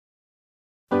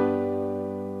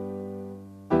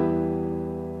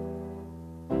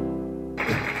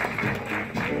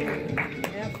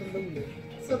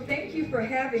So thank you for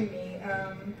having me.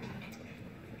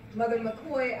 Mother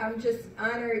McCoy, I'm just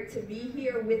honored to be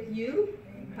here with you.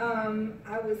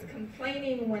 I was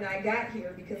complaining when I got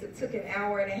here because it took an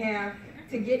hour and a half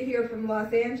to get here from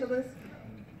Los Angeles,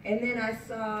 and then I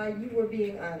saw you were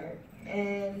being honored,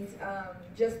 and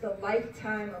just the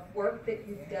lifetime of work that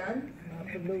you've done.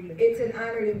 Absolutely. It's an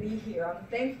honor to be here. I'm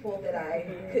thankful that I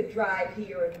could drive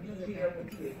here and be here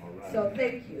with you. So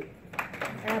thank you.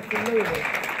 Absolutely.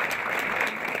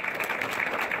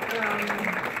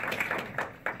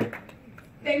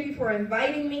 Thank you for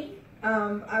inviting me.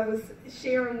 I was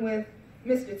sharing with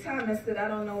Mr. Thomas that I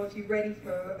don't know if you're ready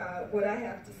for what I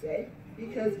have to say,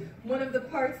 because one of the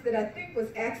parts that I think was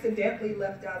accidentally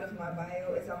left out of my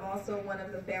bio is I'm also one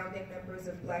of the founding members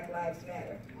of Black Lives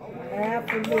Matter.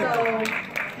 Absolutely.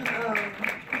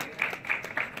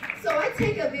 So I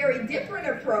take a very different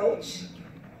approach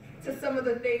to some of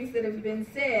the things that have been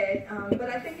said, but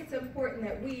I think it's important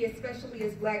that we, especially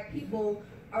as Black people,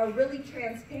 are really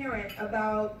transparent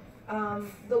about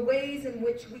the ways in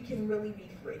which we can really be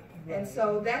free. And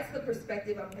so that's the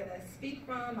perspective I'm going to speak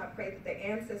from. I pray that the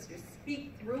ancestors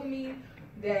speak through me,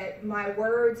 that my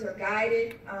words are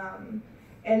guided,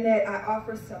 and that I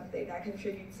offer something, I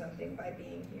contribute something by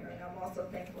being here. And I'm also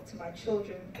thankful to my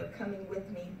children for coming with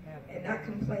me and not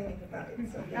complaining about it.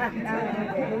 So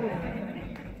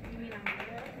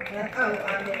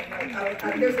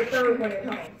there's a third one at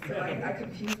home, so I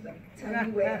confused them. Tell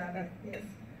me where I'm at. Yes.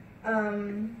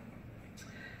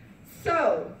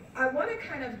 So I want to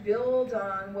kind of build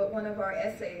on what one of our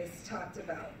essayists talked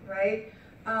about, right?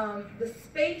 The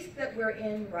space that we're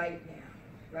in right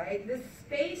now, right? This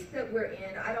space that we're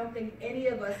in, I don't think any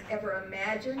of us ever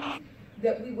imagined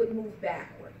that we would move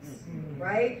backwards,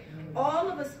 right? All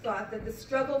of us thought that the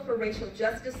struggle for racial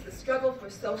justice, the struggle for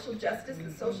social justice,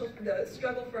 the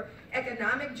struggle for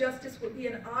economic justice would be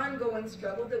an ongoing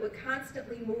struggle that would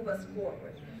constantly move us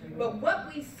forward. But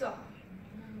what we saw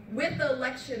with the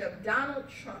election of Donald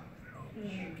Trump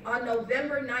on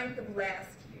November 9th of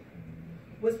last year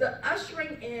was the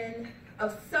ushering in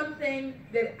of something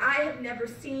that I have never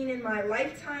seen in my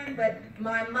lifetime, but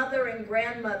my mother and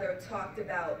grandmother talked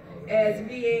about as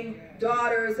being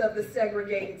daughters of the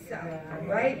segregated South,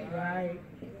 right? Right.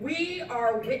 We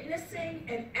are witnessing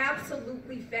an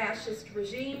absolutely fascist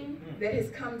regime that has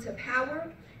come to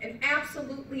power, an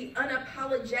absolutely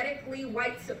unapologetically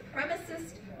white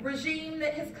supremacist regime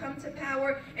that has come to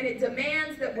power, and it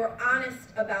demands that we're honest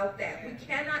about that. We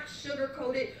cannot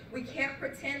sugarcoat it. We can't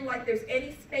pretend like there's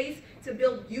any space to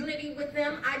build unity with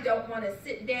them. I don't want to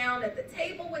sit down at the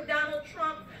table with Donald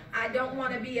Trump. I don't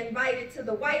want to be invited to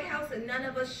the White House, and none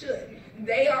of us should.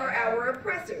 They are our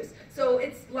oppressors. So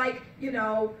it's like, you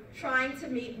know, trying to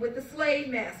meet with the slave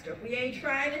master. We ain't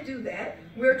trying to do that.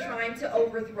 We're trying to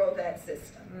overthrow that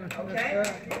system, okay?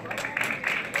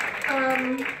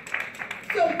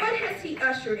 So what has he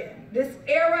ushered in? This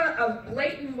era of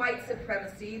blatant white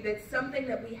supremacy that's something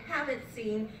that we haven't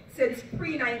seen since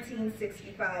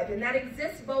pre-1965, and that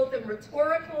exists both in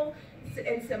rhetorical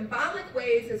and symbolic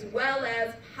ways as well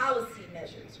as policy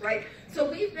measures, right? So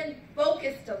we've been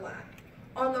focused a lot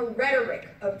on the rhetoric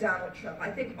of Donald Trump.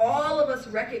 I think all of us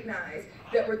recognize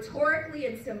that rhetorically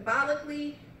and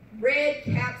symbolically, red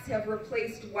caps have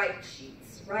replaced white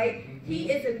sheets, right?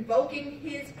 He is invoking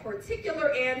his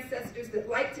particular ancestors that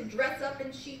like to dress up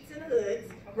in sheets and hoods,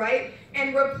 right?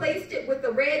 And replaced it with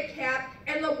the red cap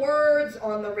and the words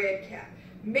on the red cap.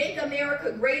 Make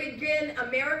America great again.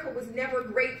 America was never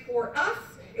great for us.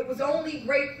 It was only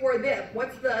great for them.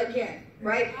 What's the again,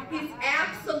 right? He's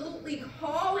absolutely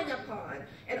calling upon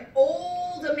an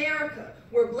old America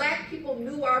where Black people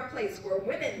knew our place, where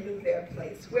women knew their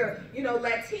place, where, you know,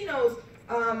 Latinos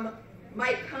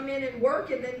might come in and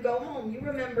work and then go home. You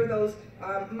remember those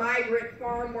migrant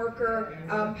farm worker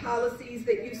policies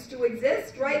that used to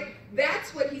exist, right?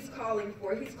 That's what he's calling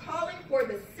for. He's calling for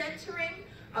the centering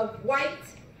of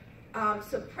white,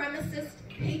 supremacist,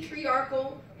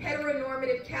 patriarchal,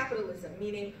 heteronormative capitalism,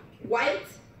 meaning white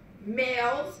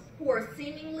males who are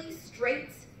seemingly straight,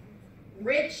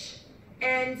 rich,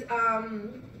 and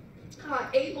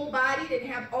able-bodied and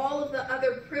have all of the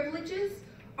other privileges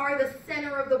are the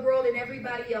center of the world and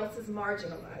everybody else is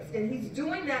marginalized. And he's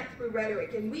doing that through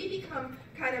rhetoric. And we become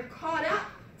kind of caught up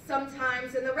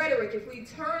sometimes in the rhetoric. If we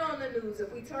turn on the news,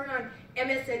 if we turn on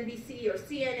MSNBC or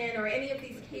CNN or any of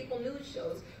these cable news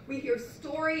shows, we hear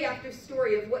story after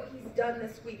story of what he's done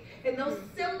this week. And those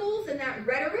symbols and that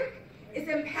rhetoric is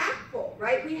impactful,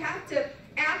 right? We have to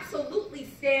absolutely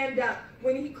stand up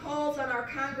when he calls on our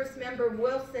Congressmember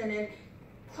Wilson and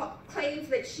claims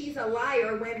that she's a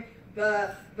liar when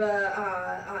the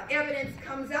evidence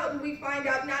comes out, and we find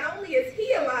out not only is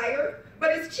he a liar,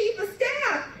 but his chief of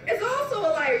staff is also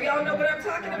a liar. Y'all know what I'm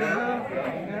talking about?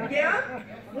 Yeah?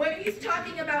 When he's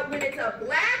talking about when it's a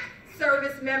black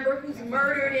service member who's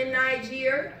murdered in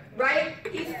Nigeria, right?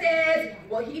 He says,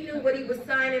 well, he knew what he was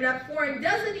signing up for and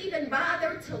doesn't even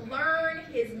bother to learn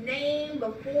his name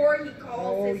before he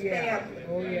calls his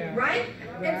family, right?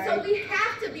 And so we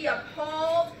have to be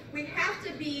appalled. We have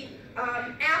to be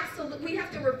we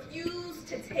have to refuse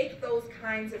to take those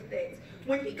kinds of things.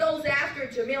 When he goes after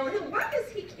Jamil Hill, why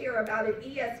does he care about an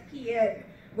ESPN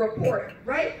reporter,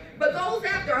 right? But goes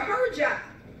after her job,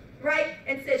 right?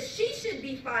 And says she should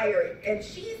be fired and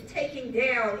she's taking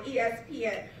down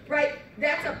ESPN, right?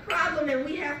 That's a problem, and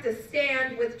we have to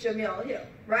stand with Jamil Hill,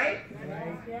 right?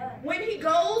 When he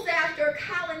goes after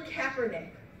Colin Kaepernick,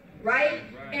 right?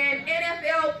 And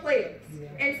NFL players,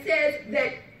 and says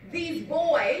that these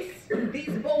boys,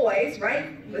 right?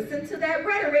 Listen to that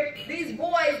rhetoric. These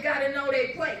boys got to know their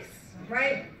place,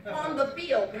 right? On the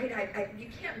field, right? You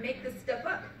can't make this stuff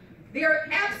up. They're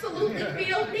absolutely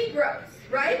field Negroes,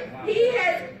 right?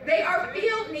 They are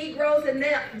field Negroes, and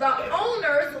the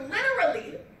owners,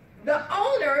 literally, the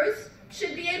owners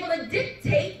should be able to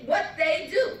dictate what they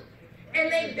do. And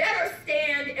they better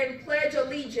stand and pledge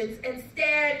allegiance and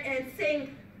stand and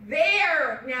sing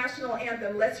their national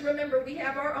anthem. Let's remember, we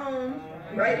have our own,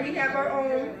 right? We have our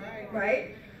own,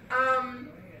 right?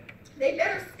 They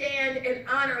better stand and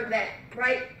honor that,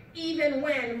 right? Even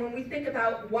when we think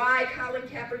about why Colin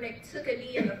Kaepernick took a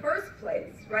knee in the first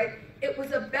place, right? It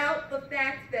was about the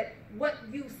fact that what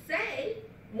you say,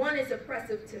 one, is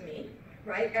oppressive to me,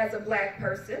 right, as a black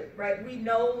person, right? We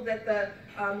know that the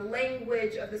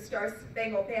language of the Star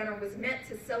Spangled Banner was meant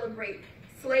to celebrate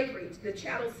slavery, the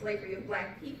chattel slavery of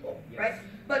black people, right?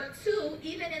 But two,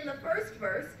 even in the first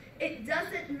verse, it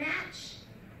doesn't match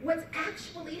what's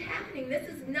actually happening. This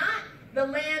is not the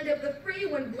land of the free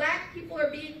when black people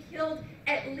are being killed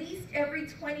at least every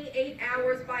 28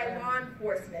 hours by law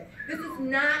enforcement. This is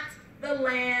not the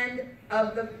land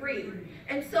of the free.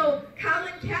 And so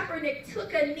Colin Kaepernick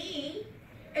took a knee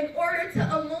in order to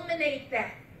illuminate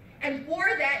that. And for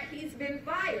that, he's been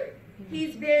fired.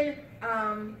 He's been,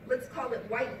 let's call it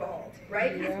whiteballed,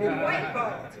 right? He's been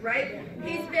whiteballed, right?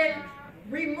 He's been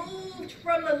removed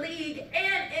from the league,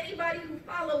 and anybody who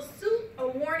follows suit, a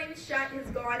warning shot has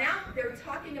gone out. They're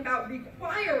talking about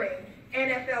requiring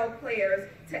NFL players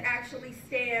to actually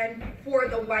stand for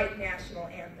the white national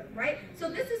anthem, right? So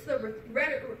this is the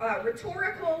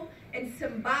rhetorical and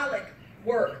symbolic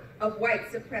work of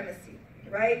white supremacy,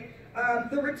 right?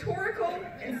 The rhetorical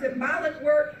and symbolic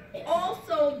work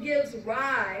also gives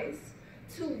rise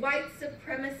to white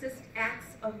supremacist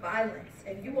acts of violence.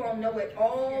 And you all know it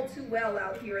all too well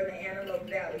out here in the Antelope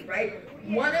Valley, right?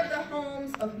 One of the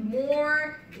homes of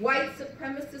more white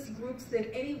supremacist groups than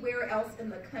anywhere else in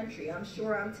the country. I'm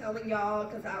sure I'm telling y'all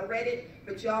because I read it,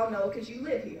 but y'all know because you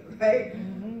live here, right?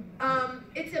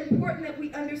 It's important that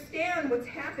we understand what's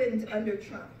happened under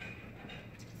Trump.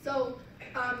 So,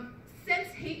 since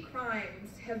hate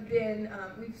crimes have been,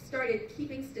 we've started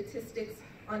keeping statistics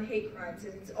on hate crimes,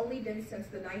 and it's only been since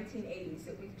the 1980s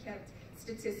that we've kept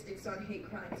statistics on hate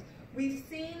crimes. We've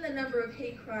seen the number of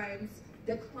hate crimes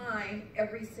decline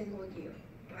every single year,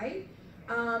 right?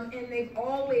 And they've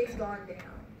always gone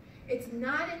down. It's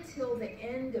not until the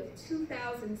end of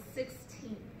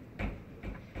 2016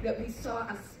 that we saw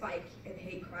a spike in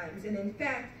hate crimes. And in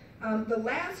fact, the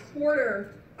last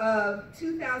quarter of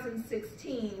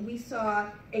 2016, we saw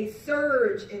a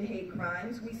surge in hate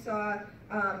crimes. We saw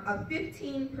a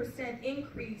 15%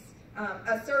 increase,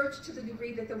 a surge to the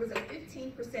degree that there was a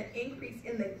 15% increase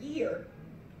in the year,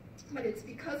 but it's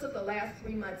because of the last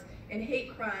 3 months in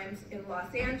hate crimes in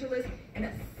Los Angeles, and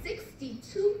a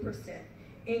 62%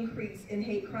 increase in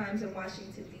hate crimes in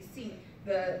Washington, D.C.,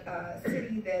 the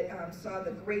city that saw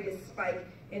the greatest spike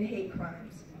in hate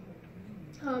crimes.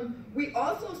 We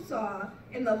also saw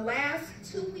in the last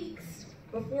 2 weeks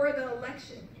before the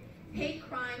election, hate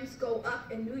crimes go up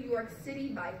in New York City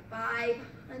by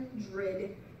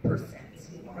 500%,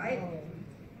 right?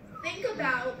 Think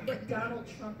about what Donald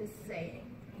Trump is saying,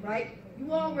 right?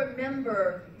 You all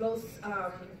remember those,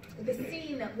 the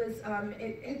scene that was,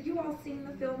 have you all seen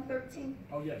the film 13?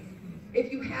 Oh, yes.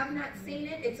 If you have not seen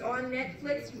it, it's on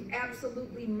Netflix. You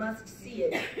absolutely must see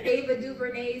it. Ava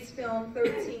DuVernay's film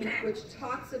 13, which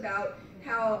talks about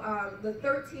how the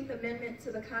 13th Amendment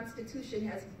to the Constitution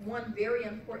has one very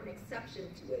important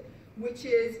exception to it, which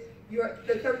is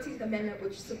the 13th Amendment,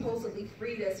 which supposedly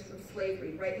freed us from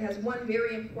slavery, right? It has one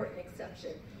very important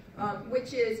exception,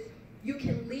 which is you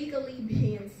can legally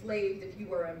be enslaved if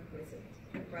you are imprisoned.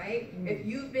 right? If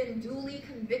you've been duly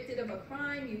convicted of a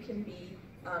crime, you can be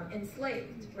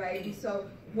enslaved, right? And so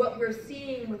what we're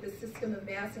seeing with the system of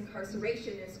mass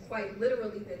incarceration is quite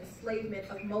literally the enslavement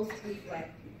of mostly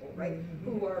black people, right?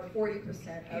 Who are 40%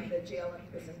 of the jail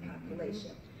and prison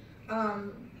population.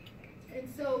 And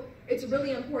so it's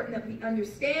really important that we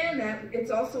understand that.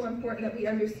 It's also important that we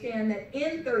understand that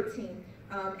in 13,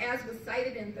 as was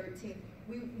cited in 13,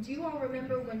 do you all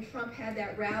remember when Trump had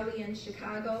that rally in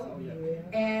Chicago?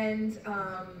 And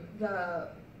the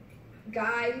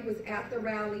guy who was at the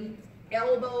rally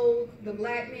elbowed the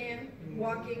black man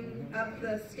walking up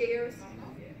the stairs?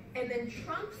 And then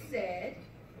Trump said,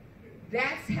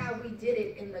 that's how we did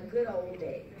it in the good old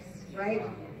days, right?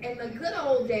 In the good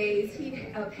old days, he'd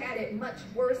have had it much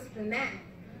worse than that.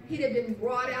 He'd have been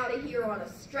brought out of here on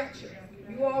a stretcher.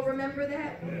 You all remember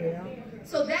that? Yeah.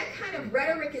 So that kind of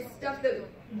rhetoric is stuff that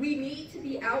we need to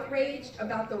be outraged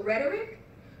about the rhetoric,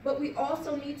 but we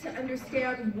also need to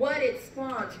understand what it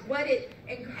spawns, what it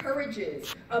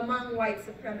encourages among white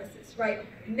supremacists, right?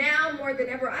 Now more than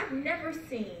ever, I've never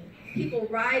seen people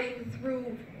riding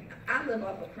through. I live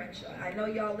off of Crenshaw. I know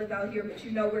y'all live out here, but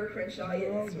you know where Crenshaw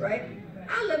is, right?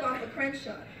 I live off of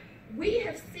Crenshaw. We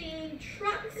have seen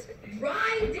trucks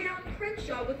drive down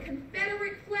Crenshaw with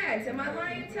Confederate flags. Am I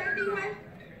lying, Tandy?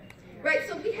 Right,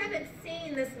 so we haven't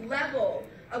seen this level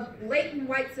of blatant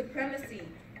white supremacy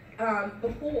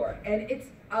before, and it's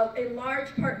in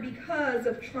large part because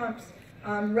of Trump's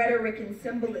rhetoric and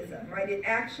symbolism, right? It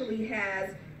actually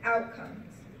has outcomes.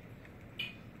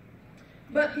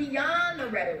 But beyond the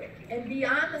rhetoric and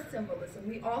beyond the symbolism,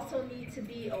 we also need to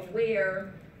be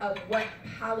aware of what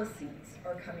policies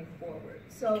are coming forward.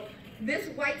 So this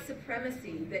white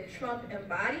supremacy that Trump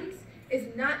embodies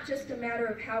is not just a matter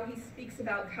of how he speaks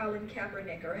about Colin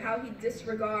Kaepernick or how he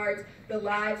disregards the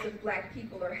lives of black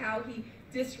people or how he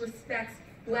disrespects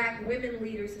black women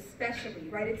leaders especially,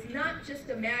 right? It's not just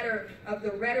a matter of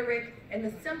the rhetoric and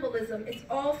the symbolism, it's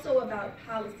also about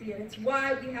policy, and it's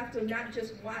why we have to not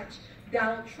just watch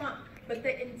Donald Trump, but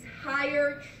the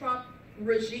entire Trump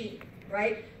regime,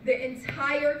 right? The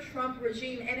entire Trump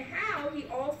regime, and how he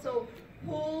also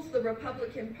pulls the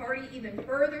Republican Party even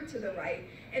further to the right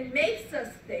and makes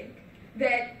us think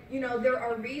that, you know, there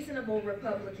are reasonable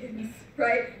Republicans,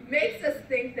 right? Makes us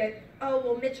think that, oh,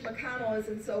 well, Mitch McConnell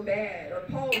isn't so bad, or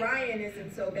Paul Ryan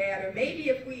isn't so bad, or maybe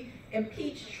if we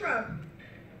impeach Trump,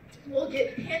 we'll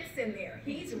get Pence in there.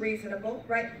 He's reasonable,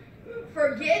 right?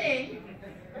 Forgetting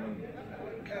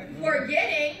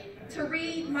to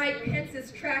read Mike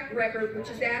Pence's track record, which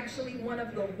is actually one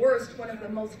of the worst, one of the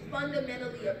most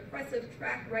fundamentally oppressive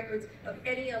track records of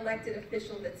any elected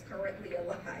official that's currently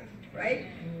alive, right?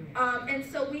 And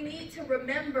so we need to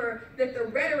remember that the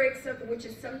rhetoric, which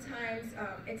is sometimes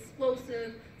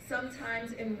explosive,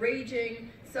 sometimes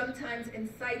enraging, sometimes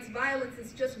incites violence,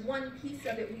 is just one piece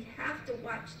of it. We have to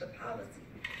watch the policy.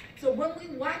 So when we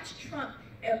watch Trump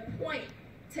point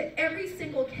to every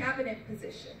single cabinet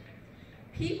position,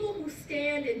 people who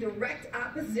stand in direct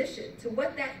opposition to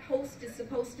what that post is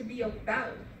supposed to be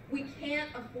about, we can't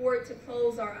afford to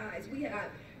close our eyes. We have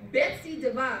Betsy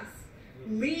DeVos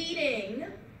leading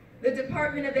the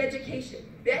Department of Education.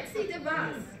 Betsy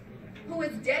DeVos, who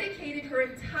has dedicated her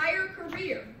entire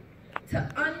career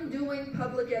to undoing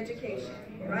public education,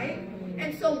 right?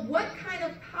 And so what kind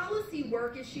of policy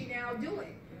work is she now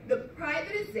doing? The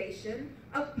privatization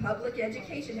of public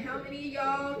education. How many of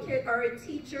y'all are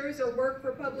teachers or work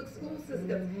for public school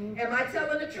systems? Am I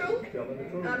telling the truth?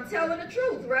 I'm telling the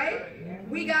truth, right?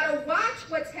 We gotta watch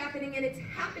what's happening, and it's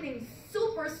happening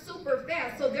super, super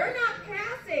fast. So they're not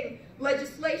passing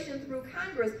legislation through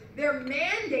Congress. They're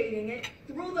mandating it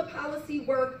through the policy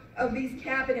work of these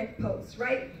cabinet posts,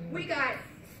 right? We got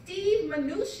Steve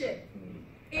Mnuchin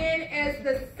in as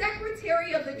the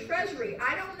Secretary of the Treasury.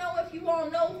 I don't know if you all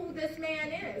know who this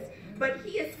man is, but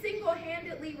he is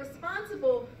single-handedly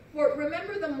responsible for,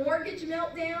 remember the mortgage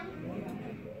meltdown?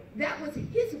 That was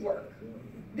his work.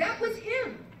 That was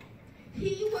him.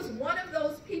 He was one of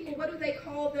those people, what do they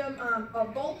call them, a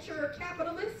vulture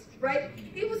capitalist, right?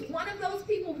 He was one of those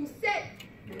people who set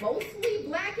mostly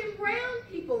black and brown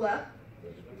people up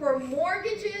for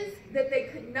mortgages that they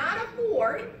could not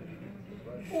afford,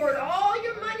 poured all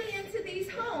your money into these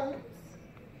homes,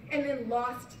 and then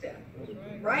lost them,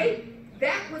 right?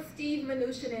 That was Steve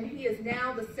Mnuchin, and he is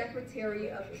now the Secretary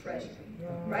of Treasury,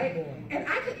 right? And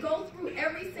I could go through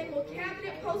every single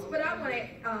cabinet post, but I want to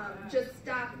just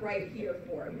stop right here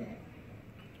for a minute.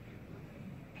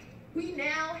 We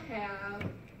now have,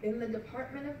 in the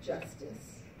Department of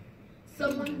Justice,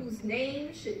 someone whose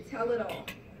name should tell it all.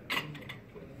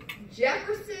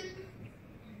 Jefferson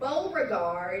Bowen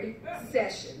Beauregard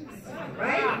Sessions,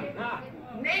 right?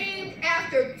 Named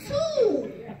after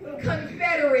two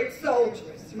Confederate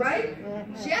soldiers, right?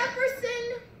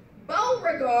 Jefferson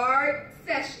Beauregard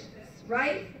Sessions,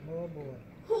 right? Oh boy.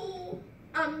 Who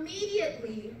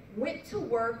immediately went to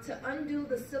work to undo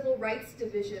the Civil Rights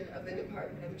Division of the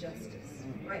Department of Justice,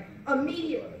 right?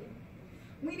 Immediately.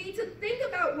 We need to think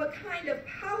about what kind of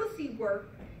policy work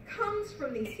comes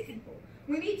from these people.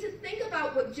 We need to think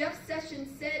about what Jeff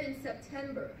Sessions said in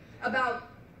September about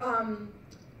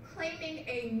claiming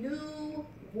a new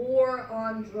war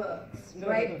on drugs,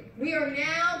 right? We are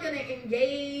now going to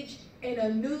engage in a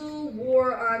new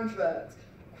war on drugs.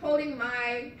 Quoting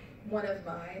one of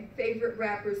my favorite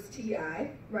rappers, T.I.,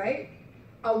 right?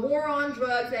 A war on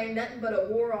drugs ain't nothing but a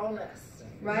war on us,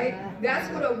 right?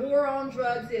 That's what a war on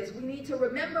drugs is. We need to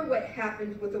remember what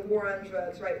happened with the war on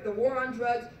drugs, right? The war on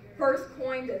drugs first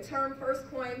coined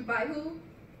by who?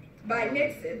 By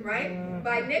Nixon, right?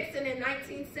 By Nixon in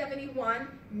 1971,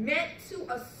 meant to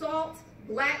assault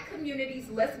black communities.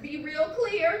 Let's be real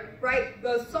clear, right?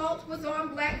 The assault was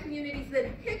on black communities,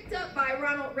 then picked up by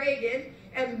Ronald Reagan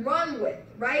and run with,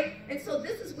 right? And so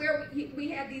this is where we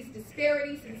had these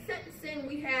disparities in sentencing.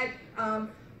 We had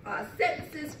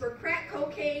sentences for crack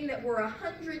cocaine that were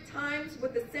 100 times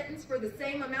what the sentence for the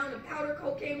same amount of powder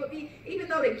cocaine would be, even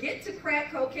though to get to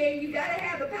crack cocaine, you gotta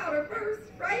have the powder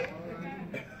first, right?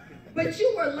 But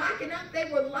they were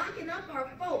locking up our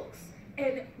folks,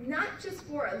 and not just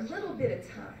for a little bit of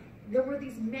time. There were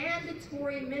these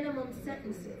mandatory minimum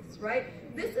sentences, right?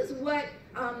 This is what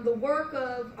the work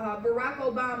of Barack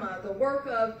Obama, the work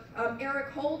of Eric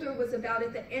Holder was about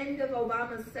at the end of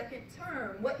Obama's second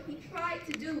term. What he tried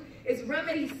to do is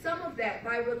remedy some of that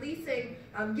by releasing,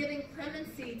 giving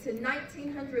clemency to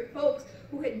 1,900 folks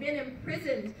who had been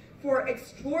imprisoned for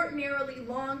extraordinarily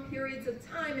long periods of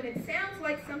time. And it sounds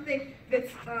like something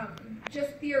that's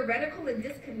just theoretical and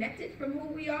disconnected from who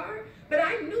we are. But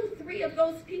I knew 3 of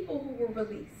those people who were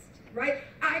released, right?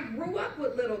 I grew up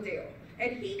with Little Daryl,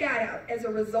 and he got out as a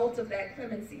result of that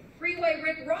clemency. Freeway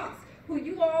Rick Ross, who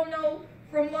you all know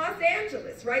from Los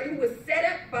Angeles, right? Who was set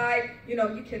up by, you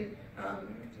can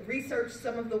research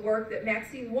some of the work that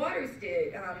Maxine Waters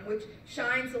did, which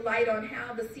shines a light on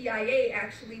how the CIA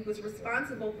actually was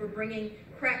responsible for bringing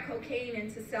crack cocaine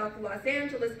into South Los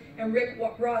Angeles, and Rick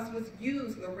Ross was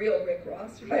used, the real Rick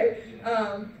Ross, right,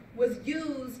 was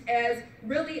used as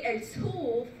really a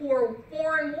tool for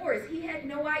foreign wars. He had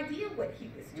no idea what he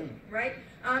was doing, right?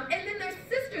 And then there's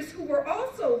sisters who were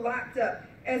also locked up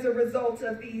as a result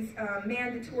of these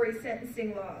mandatory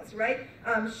sentencing laws, right?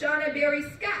 Shauna Berry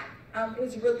Scott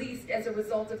was released as a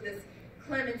result of this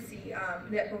clemency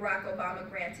that Barack Obama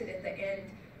granted at the end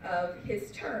of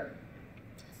his term.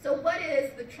 So what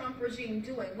is the Trump regime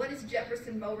doing? What is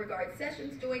Jefferson Beauregard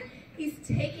Sessions doing? He's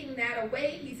taking that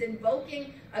away. He's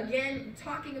invoking, again,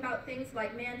 talking about things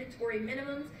like mandatory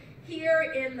minimums.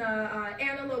 Here in the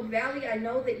Antelope Valley, I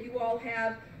know that you all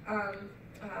have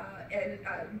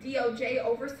DOJ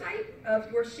oversight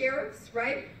of your sheriffs,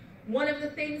 right? One of the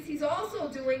things he's also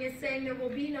doing is saying there will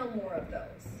be no more of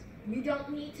those. We don't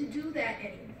need to do that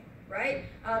anymore, right?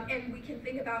 And we can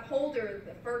think about Holder,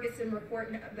 the Ferguson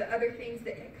report, and the other things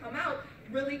that had come out,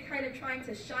 really kind of trying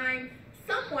to shine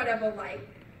somewhat of a light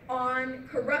on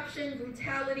corruption,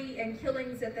 brutality, and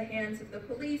killings at the hands of the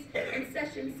police. And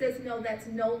Sessions says, no, that's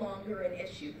no longer an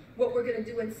issue. What we're going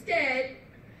to do instead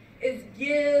is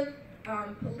give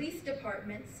police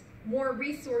departments more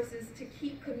resources to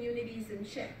keep communities in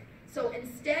check. So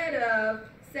instead of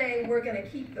saying we're going to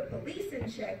keep the police in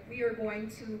check, we are going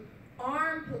to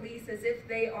arm police as if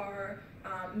they are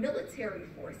military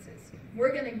forces.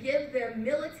 We're going to give them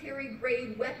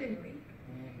military-grade weaponry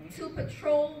to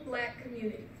patrol black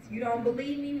communities. You don't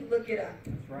believe me? Look it up,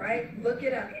 right? Look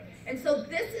it up. And so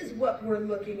this is what we're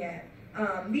looking at.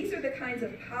 These are the kinds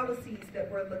of policies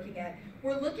that we're looking at.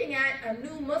 We're looking at a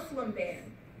new Muslim ban.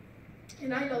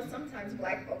 And I know sometimes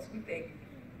black folks, we think,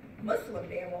 Muslim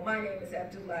ban, well, my name is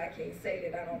Abdullah, I can't say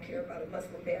that I don't care about a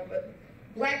Muslim ban, but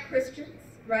black Christians,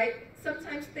 right,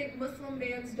 sometimes think Muslim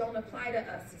bans don't apply to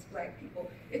us as black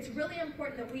people. It's really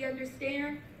important that we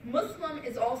understand Muslim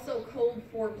is also code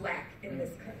for black in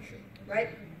this country, right?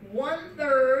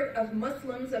 1/3 of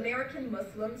Muslims, American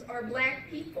Muslims, are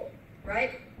black people,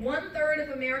 right? 1/3 of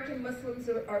American Muslims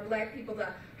are black people, the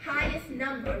highest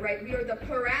number, right? We are the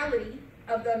plurality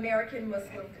of the American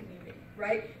Muslim community,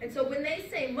 right? And so when they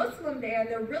say Muslim ban,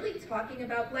 they're really talking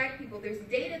about black people. There's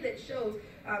data that shows,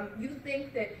 you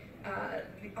think that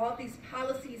all these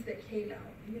policies that came out,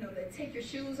 you know, that take your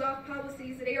shoes off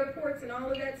policies at airports and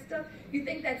all of that stuff, you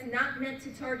think that's not meant to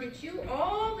target you?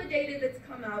 All the data that's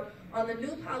come out on the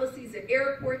new policies at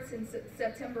airports since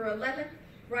September 11th,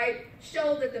 right,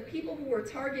 show that the people who were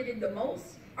targeted the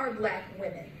most are black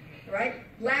women, right?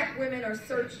 Black women are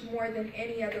searched more than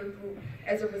any other group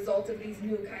as a result of these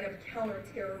new kind of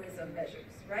counterterrorism measures,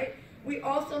 right? We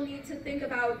also need to think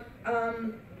about,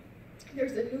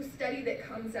 there's a new study that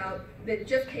comes out, that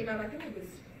just came out, I think it was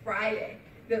Friday,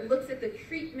 that looks at the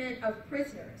treatment of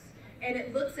prisoners. And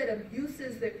it looks at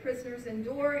abuses that prisoners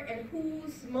endure, and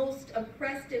who's most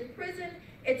oppressed in prison?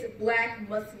 It's black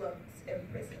Muslims in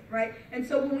prison, right? And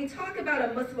so when we talk about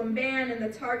a Muslim ban and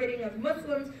the targeting of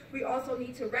Muslims, we also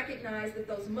need to recognize that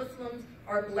those Muslims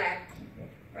are black people,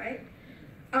 right?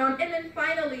 And then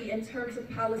finally, in terms of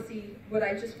policy, what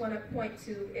I just want to point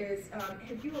to is,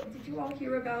 did you all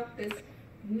hear about this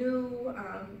new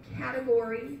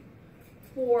category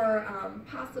for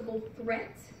possible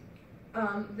threat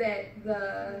that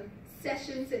the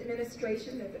Sessions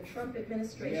administration, that the Trump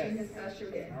administration has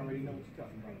ushered in? I already know what you're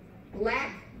talking about.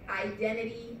 Black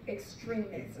identity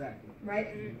extremism. Exactly.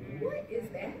 Right? Mm-hmm. What is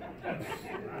that?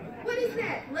 What is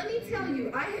that? Let me tell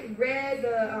you, I had read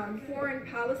the foreign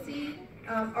policy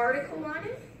article on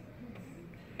it,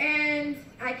 and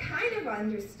I kind of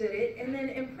understood it, and then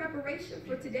in preparation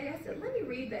for today, I said, let me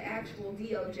read the actual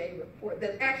DOJ report,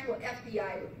 the actual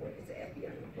FBI report. It's an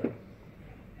FBI report.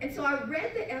 And so I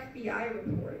read the FBI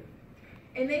report,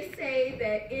 and they say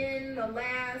that in the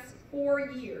last 4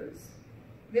 years,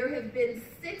 there have been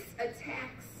 6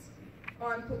 attacks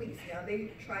on police. Now,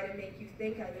 they try to make you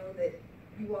think, I know that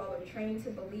you all are trained to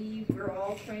believe, we're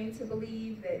all trained to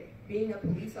believe that being a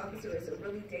police officer is a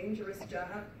really dangerous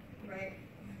job, right?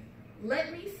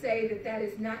 Let me say that that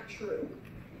is not true.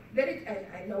 That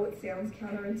I know it sounds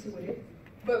counterintuitive,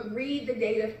 but read the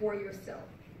data for yourself.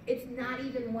 It's not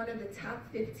even one of the top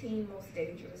 15 most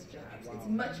dangerous jobs. Wow. It's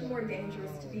much more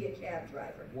dangerous to be a cab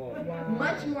driver. Wow.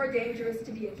 Much more dangerous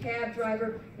to be a cab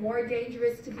driver, more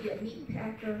dangerous to be a meat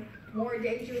packer, more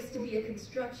dangerous to be a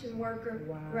construction worker,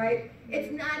 wow. Right?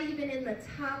 It's not even in the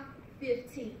top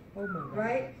 15,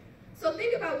 right? So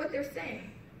think about what they're saying.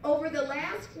 Over the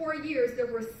last 4 years, there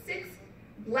were 6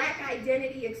 black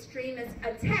identity extremist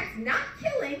attacks, not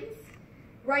killings,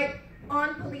 right,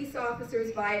 on police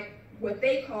officers by what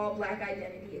they call black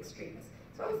identity extremists.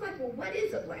 So I was like, well, what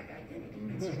is a black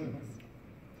identity extremist?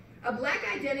 A black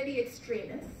identity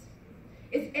extremist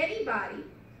is anybody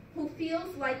who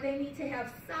feels like they need to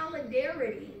have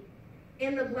solidarity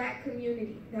in the black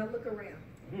community. Now look around.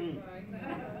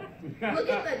 Look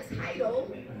at the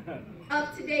title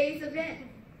of today's event.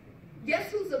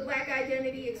 Guess who's a black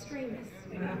identity extremist?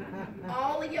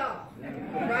 All of y'all,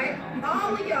 right?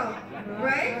 All of y'all,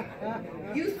 right?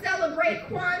 You celebrate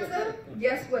Kwanzaa,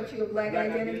 guess what? You're a black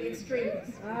identity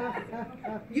extremist.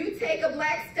 You take a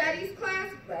black studies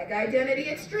class, black identity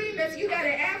extremist. You got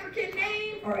an African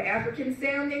name or African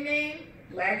sounding name,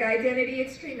 black identity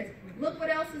extremist. Look what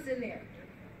else is in there.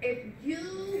 If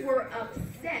you were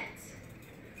upset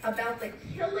about the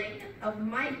killing of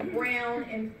Mike Brown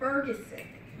in Ferguson,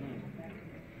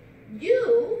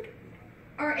 you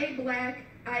are a black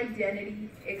identity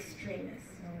extremist.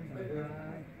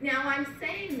 Now I'm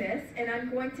saying this, and I'm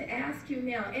going to ask you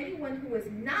now, anyone who is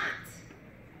not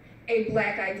a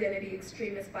black identity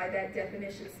extremist by that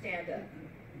definition, stand up.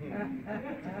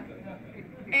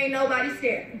 Ain't nobody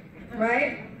standing,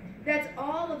 right? That's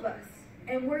all of us.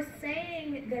 And we're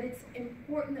saying that it's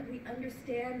important that we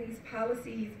understand these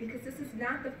policies because this is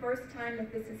not the first time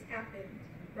that this has happened,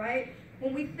 right?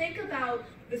 When we think about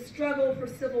the struggle for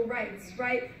civil rights,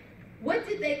 right? What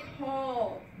did they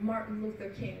call Martin Luther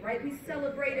King, right? We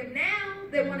celebrate him now.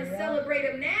 They want to celebrate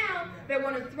him now. They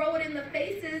want to throw it in the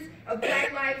faces of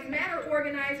Black Lives Matter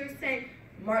organizers saying,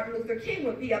 Martin Luther King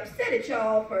would be upset at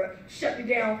y'all for shutting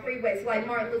down freeways like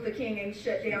Martin Luther King ain't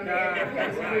shut down the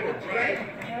Independence Bridge,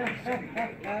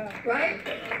 right? Right?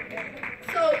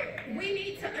 So we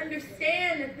need to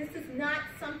understand that this is not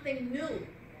something new.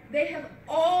 They have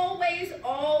always,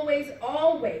 always,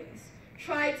 always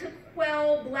tried to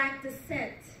quell black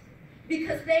dissent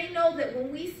because they know that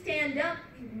when we stand up,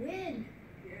 we win.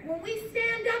 When we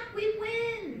stand up, we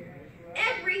win.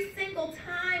 Every single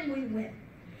time we win.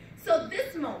 So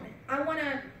this moment, I want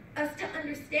us to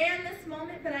understand this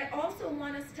moment, but I also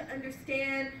want us to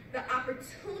understand the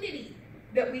opportunity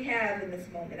that we have in this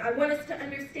moment. I want us to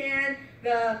understand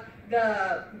the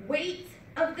weight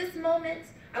of this moment.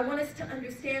 I want us to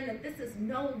understand that this is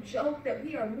no joke, that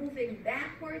we are moving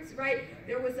backwards, right?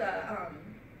 There was a,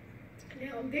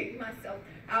 now I'm dating myself.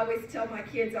 I always tell my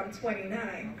kids I'm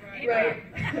 29, right?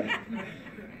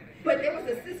 But there was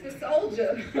a sister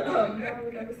soldier. Y'all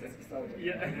remember Sister Soldier?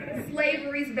 Yeah.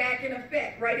 Slavery's back in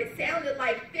effect, right? It sounded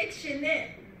like fiction then,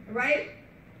 right?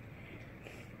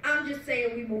 I'm just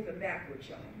saying we moving backwards,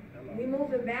 y'all. We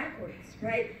moving backwards,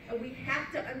 right? And we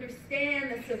have to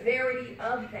understand the severity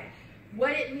of that.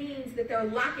 What it means that they're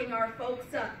locking our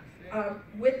folks up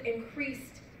with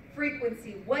increased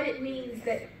frequency. What it means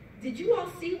that, did you all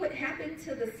see what happened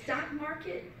to the stock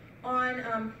market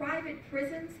on private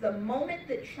prisons the moment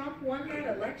that Trump won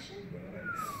that election?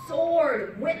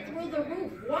 Soared, went through the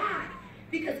roof. Why?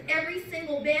 Because every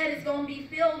single bed is going to be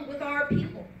filled with our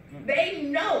people. They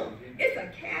know it's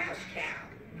a cash cow,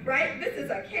 right? This is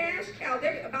a cash cow.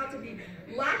 They're about to be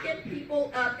locking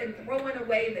people up and throwing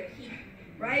away the key,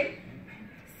 right?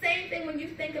 Same thing when you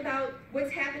think about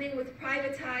what's happening with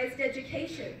privatized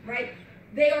education, right?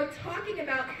 They are talking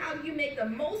about how do you make the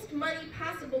most money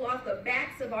possible off the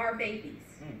backs of our babies,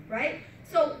 right?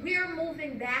 So we're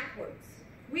moving backwards.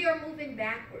 We are moving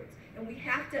backwards, and we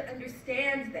have to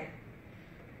understand that.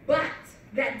 But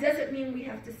that doesn't mean we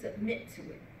have to submit to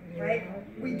it, right?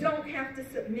 We don't have to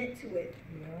submit to it.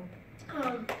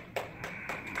 Some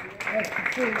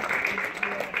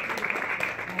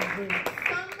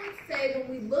would say when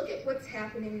we look at what's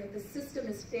happening that the system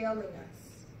is failing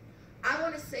us. I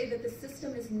want to say that the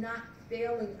system is not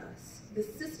failing us. The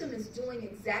system is doing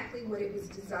exactly what it was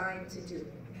designed to do,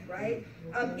 right?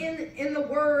 In the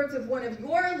words of one of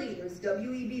your leaders,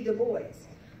 W.E.B. Du Bois,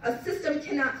 a system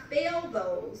cannot fail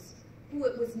those who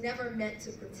it was never meant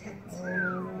to protect.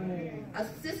 A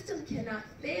system cannot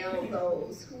fail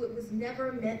those who it was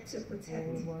never meant to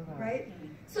protect, right?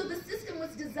 So the system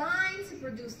was designed to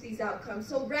produce these outcomes.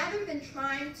 So rather than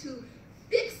trying to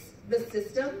fix the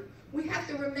system, we have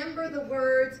to remember the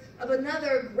words of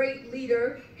another great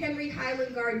leader, Henry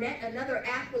Highland Garnett, another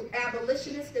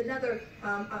abolitionist, another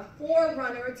a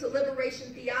forerunner to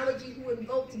liberation theology who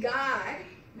invoked God,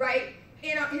 right,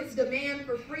 in his demand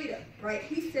for freedom, right?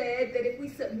 He said that if we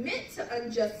submit to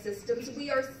unjust systems, we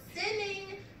are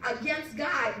sinning against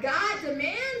God. God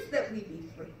demands that we be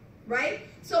free, right?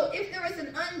 So if there is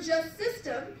an unjust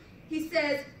system, he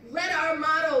says, let our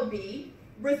motto be,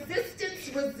 resistance,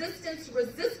 resistance,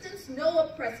 resistance. No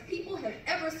oppressed people have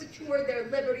ever secured their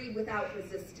liberty without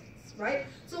resistance, right?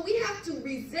 So we have to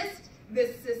resist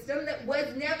this system that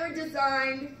was never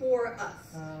designed for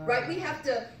us, right? We have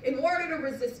to, in order to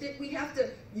resist it, we have to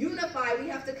unify. We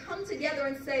have to come together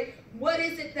and say, what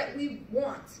is it that we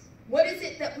want? What is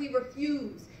it that we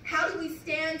refuse? How do we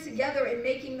stand together in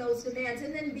making those demands?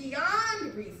 And then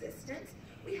beyond resistance,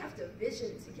 we have to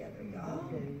vision together, y'all,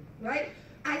 right?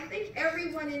 I think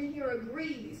everyone in here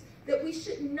agrees that we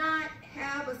should not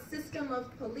have a system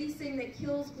of policing that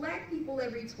kills black people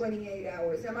every 28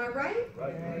 hours. Am I right?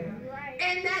 Right.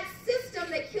 And that system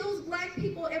that kills black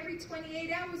people every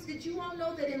 28 hours, did you all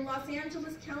know that in Los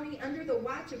Angeles County, under the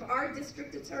watch of our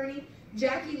district attorney,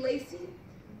 Jackie Lacey,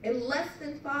 in less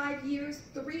than 5 years,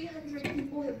 300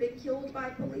 people have been killed by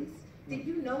police? Did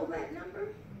you know that number?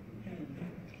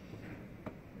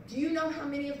 Do you know how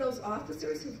many of those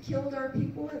officers who've killed our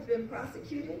people have been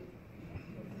prosecuted?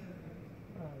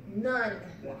 None.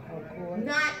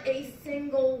 Not a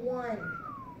single one.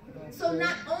 So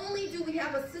not only do we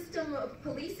have a system of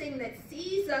policing that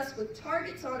sees us with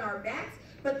targets on our backs,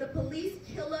 but the police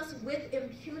kill us with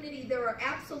impunity. There are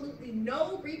absolutely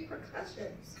no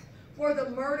repercussions for the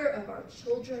murder of our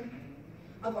children,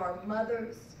 of our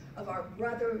mothers, of our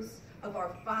brothers, of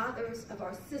our fathers, of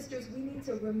our sisters. We need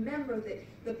to remember that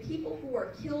the people who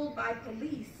are killed by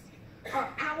police are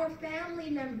our family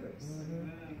members.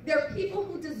 They're people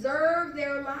who deserve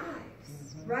their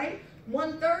lives, right?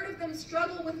 1/3 of them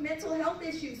struggle with mental health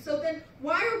issues. So then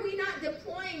why are we not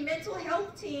deploying mental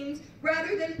health teams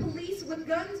rather than police with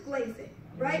guns blazing,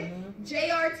 right?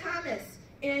 J.R. Thomas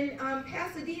in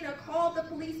Pasadena called the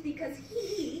police because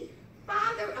he,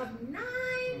 father of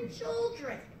 9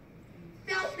 children,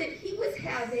 felt that he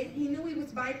knew he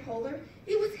was bipolar,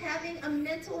 he was having a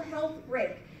mental health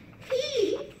break.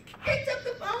 He picked up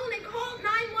the phone and called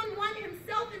 911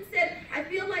 himself and said, I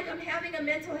feel like I'm having a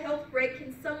mental health break,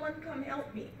 can someone come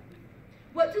help me?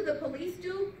 What do the police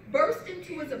do? Burst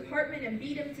into his apartment and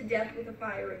beat him to death with a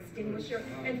fire extinguisher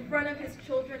in front of his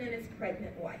children and his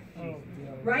pregnant wife,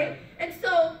 right?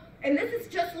 And this is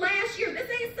just last year. This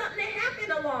ain't something that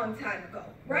happened a long time ago,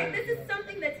 right? This is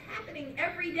something that's happening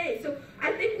every day. So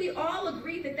I think we all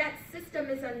agree that that system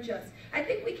is unjust. I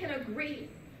think we can agree.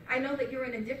 I know that you're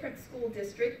in a different school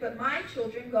district, but my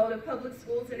children go to public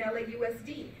schools in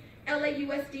LAUSD.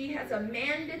 LAUSD has a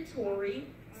mandatory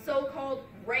so-called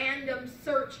random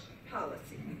search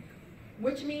policy,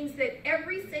 which means that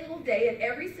every single day at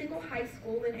every single high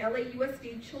school in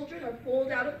LAUSD, children are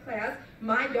pulled out of class.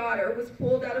 My daughter was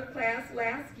pulled out of class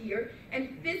last year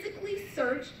and physically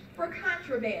searched for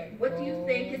contraband. What do you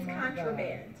think is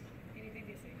contraband?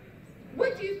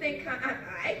 What do you think?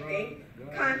 I think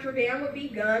contraband would be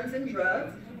guns and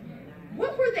drugs.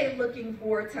 What were they looking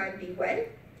for, Tanvi Way?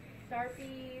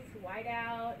 Sharpies,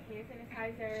 whiteout, hand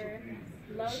sanitizer,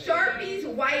 lotion. Sharpies,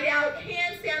 whiteout,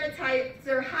 hand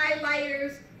sanitizer,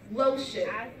 highlighters, lotion.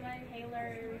 Asthma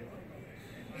inhalers.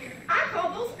 I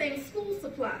call those things school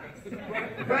supplies,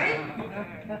 right?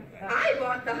 I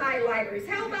bought the highlighters.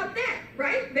 How about that,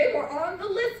 right? They were on the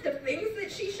list of things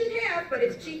that she should have, but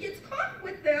if she gets caught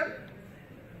with them,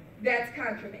 that's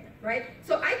contraband, right?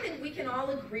 So I think we can all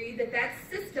agree that that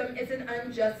system is an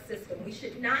unjust system. We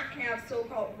should not have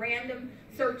so-called random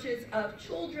searches of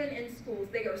children in schools.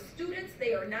 They are students,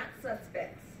 they are not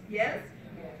suspects, yes?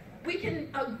 We can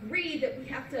agree that we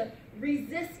have to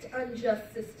resist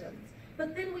unjust systems,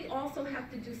 but then we also have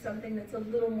to do something that's a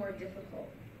little more difficult.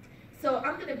 So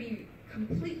I'm gonna be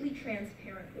completely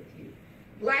transparent with you.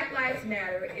 Black Lives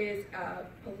Matter is a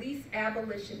police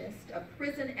abolitionist, a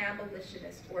prison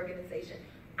abolitionist organization.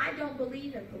 I don't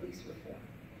believe in police reform.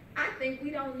 I think we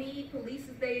don't need police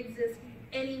as they exist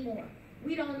anymore.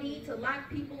 We don't need to lock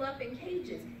people up in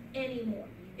cages anymore.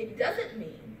 It doesn't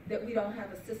mean that we don't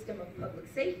have a system of public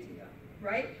safety, though,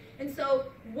 right? And so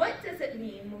what does it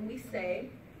mean when we say,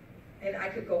 and I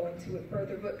could go into it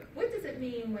further, but what does it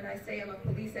mean when I say I'm a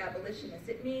police abolitionist?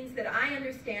 It means that I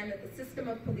understand that the system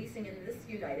of policing in this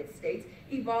United States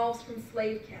evolves from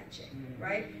slave catching,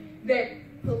 right? That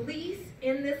police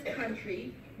in this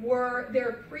country were,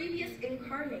 their previous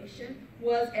incarnation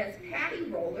was as patty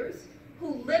rollers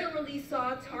who literally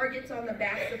saw targets on the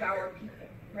backs of our people,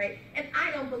 right? And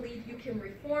I don't believe you can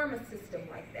reform a system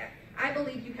like that. I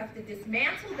believe you have to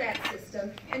dismantle that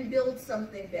system and build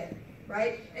something better.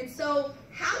 Right? And so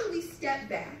how do we step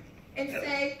back and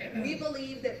say we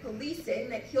believe that policing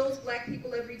that kills black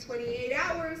people every 28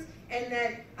 hours and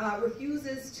that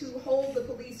refuses to hold the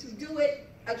police who do it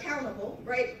accountable,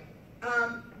 right?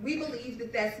 We believe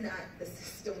that that's not the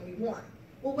system we want.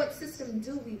 Well, what system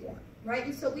do we want, right?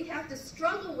 And so we have to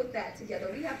struggle with that together.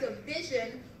 We have to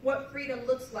vision what freedom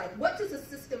looks like. What does a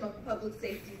system of public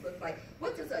safety look like?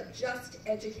 What does a just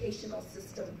educational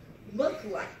system look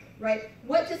like? Right?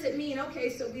 What does it mean? Okay,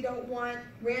 so we don't want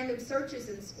random searches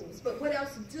in schools, but what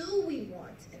else do we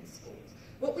want in schools?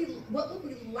 What would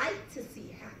we like to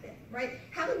see happen, right?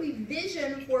 How do we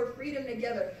vision for freedom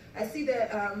together? I see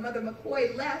that Mother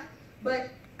McCoy left, but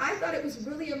I thought it was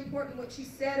really important what she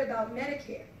said about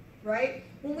Medicare, right?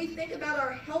 When we think about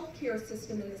our healthcare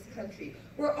system in this country,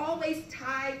 we're always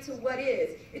tied to what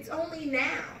is. It's only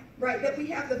now, right, that we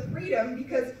have the freedom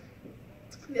because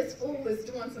this fool is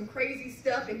doing some crazy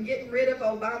stuff and getting rid of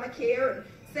Obamacare and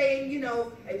saying, you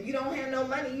know, if you don't have no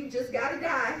money, you just got to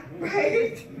die,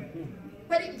 right?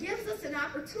 But it gives us an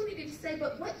opportunity to say,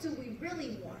 but what do we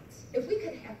really want? If we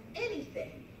could have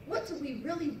anything, what do we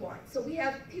really want? So we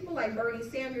have people like Bernie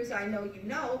Sanders, I know you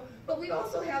know, but we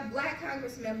also have black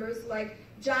Congress members like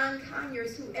John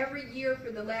Conyers, who every year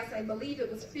for the last, I believe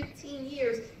it was 15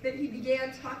 years, that he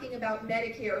began talking about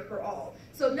Medicare for all.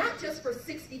 So not just for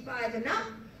 65 and up,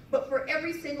 but for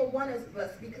every single one of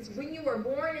us, because when you are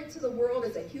born into the world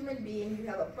as a human being, you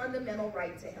have a fundamental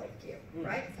right to health care,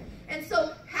 right? And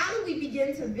so how do we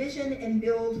begin to vision and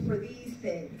build for these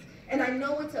things? And I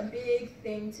know it's a big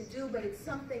thing to do, but it's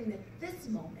something that this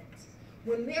moment,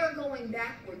 when they're going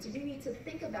backwards, we need to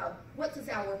think about what does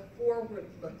our forward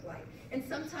look like. And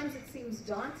sometimes it seems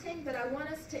daunting, but I want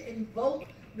us to invoke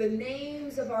the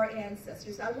names of our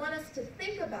ancestors. I want us to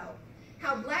think about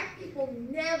how black people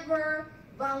never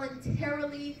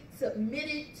voluntarily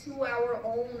submitted to our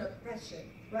own oppression,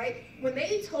 right? When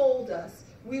they told us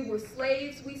we were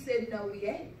slaves, we said, no, we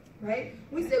ain't, right?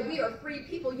 We said, we are free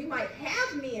people. You might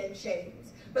have me in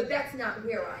chains, but that's not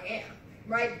where I am,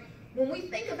 right? When we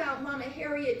think about Mama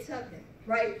Harriet Tubman,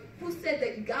 right, who said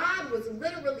that God was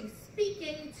literally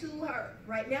speaking to her,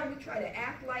 right? Now we try to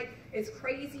act like it's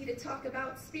crazy to talk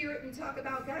about spirit and talk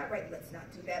about God, right? Let's not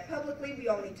do that publicly. We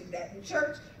only do that in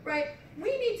church, right?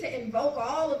 We need to invoke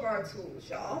all of our tools,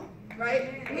 y'all,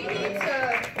 right? We need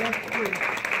to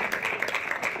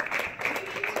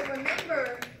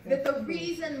remember that the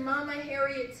reason Mama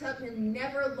Harriet Tubman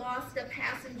never lost a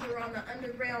passenger on the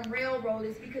Underground Railroad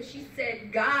is because she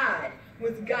said God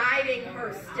was guiding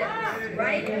her steps,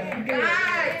 right?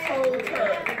 God told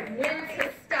her when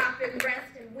to stop and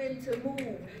rest and when to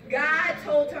move. God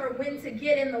told her when to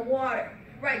get in the water.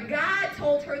 Right? God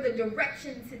told her the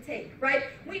direction to take, right?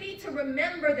 We need to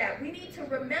remember that. We need to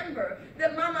remember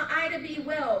that Mama Ida B.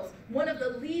 Wells, one of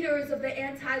the leaders of the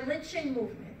anti-lynching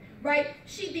movement, right?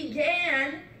 She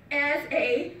began as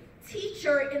a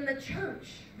teacher in the church,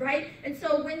 right? And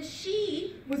so when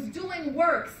she was doing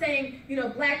work saying, you know,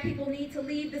 black people need to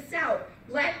leave the South,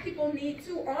 black people need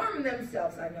to arm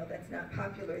themselves. I know that's not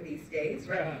popular these days,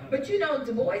 right? But you know,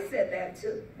 Du Bois said that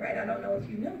too, right? I don't know if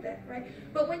you know that, right?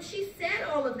 But when she said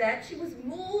all of that, she was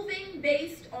moving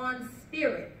based on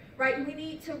spirit, right? We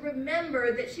need to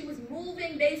remember that she was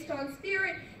moving based on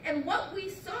spirit, and what we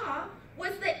saw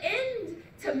was the end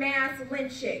to mass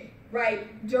lynching,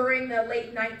 right, during the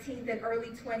late 19th and early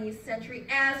 20th century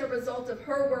as a result of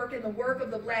her work and the work of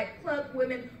the black club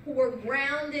women who were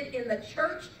grounded in the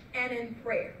church and in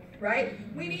prayer, right?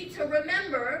 We need to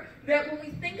remember that when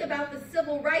we think about the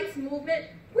civil rights movement,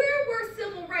 where were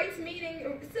civil rights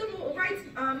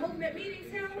movement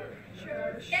meetings held?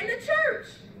 Church. In the church.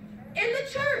 In the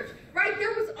church, right?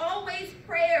 There was always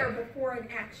prayer before an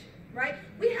action, right?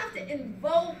 We have to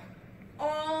invoke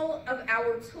all of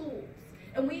our tools.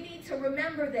 And we need to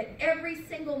remember that every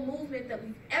single movement that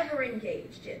we've ever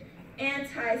engaged in,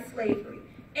 anti-slavery,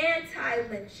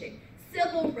 anti-lynching,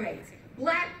 civil rights,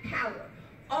 black power,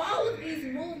 all of these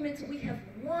movements we have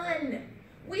won.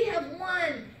 We have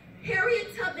won.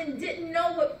 Harriet Tubman didn't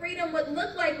know what freedom would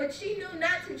look like, but she knew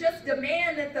not to just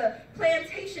demand that the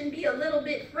plantation be a little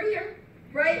bit freer,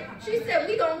 right? She said,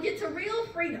 we're going to get to real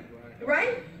freedom,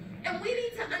 right? And we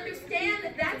need to understand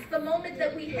that that's the moment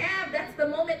that we have. That's the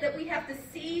moment that we have to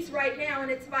seize right now.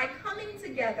 And it's by coming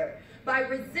together, by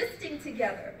resisting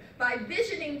together, by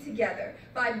visioning together,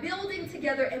 by building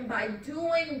together, and by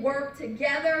doing work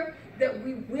together that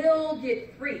we will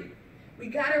get free. We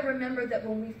got to remember that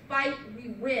when we fight, we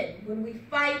win. When we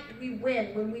fight, we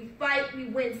win. When we fight, we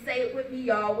win. Say it with me,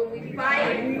 y'all. When we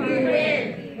fight, we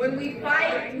win. When we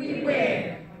fight, we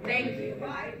win. Thank you.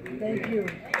 Thank you.